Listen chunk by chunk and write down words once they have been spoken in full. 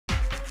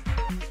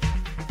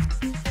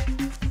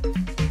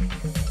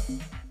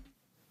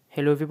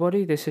Hello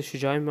everybody, this is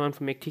Shujaiman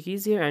from Make It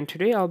Easier, and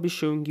today I'll be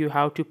showing you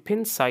how to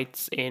pin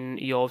sites in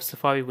your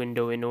Safari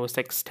window in OS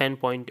X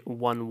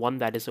 10.11,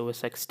 that is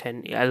OS X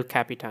 10 El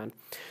Capitan.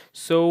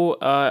 So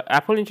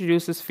Apple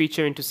introduced this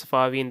feature into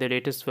Safari in the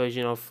latest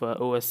version of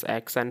OS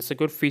X, and it's a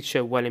good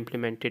feature, well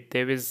implemented.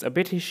 There is a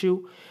bit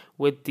issue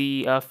with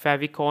the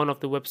favicon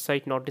of the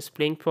website not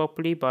displaying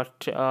properly,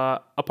 but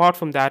apart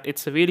from that,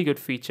 it's a really good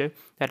feature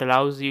that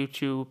allows you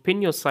to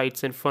pin your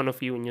sites in front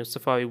of you in your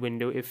Safari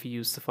window if you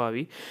use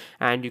Safari,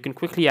 and you can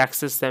quickly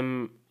access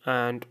them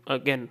and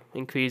again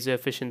increase your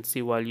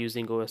efficiency while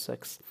using OS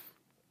X.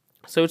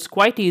 So it's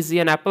quite easy,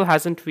 and Apple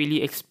hasn't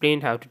really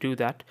explained how to do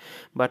that,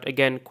 but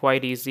again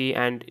quite easy,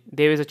 and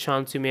there is a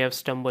chance you may have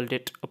stumbled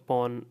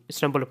upon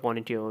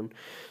it your own.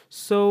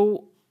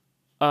 So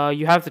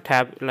you have the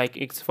tab,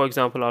 like for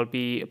example, I'll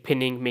be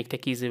pinning Make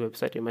Tech Easy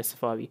website in my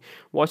Safari.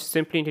 What you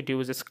simply need to do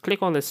is just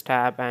click on this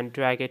tab and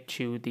drag it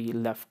to the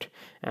left,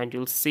 and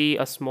you'll see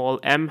a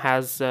small M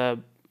has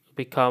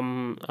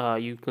become.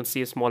 You can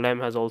see a small M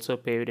has also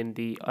appeared in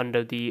the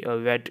under the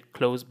red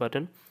close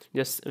button.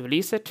 Just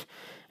release it,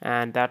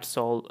 and that's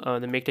all.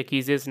 The Make Tech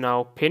Easy is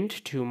now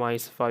pinned to my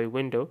Safari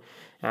window.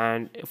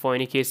 And for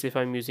any case, if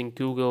I'm using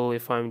Google,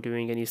 if I'm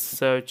doing any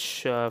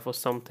search for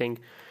something,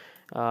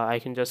 I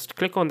can just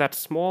click on that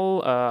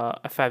small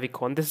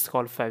favicon. This is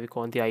called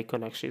favicon, the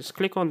icon actually. Just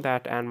click on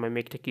that and my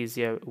Make Tech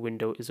Easier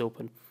window is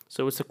open.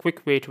 So it's a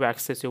quick way to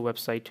access your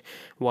website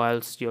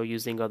whilst you're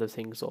using other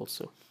things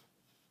also.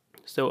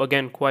 So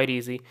again, quite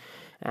easy.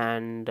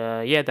 And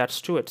yeah,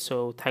 that's to it.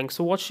 So thanks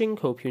for watching.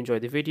 Hope you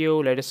enjoyed the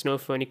video. Let us know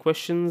for any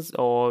questions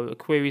or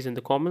queries in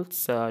the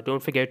comments.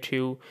 Don't forget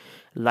to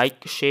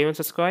like, share and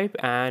subscribe.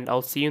 And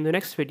I'll see you in the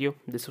next video.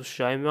 This was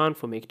Shaiman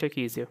for Make Tech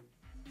Easier.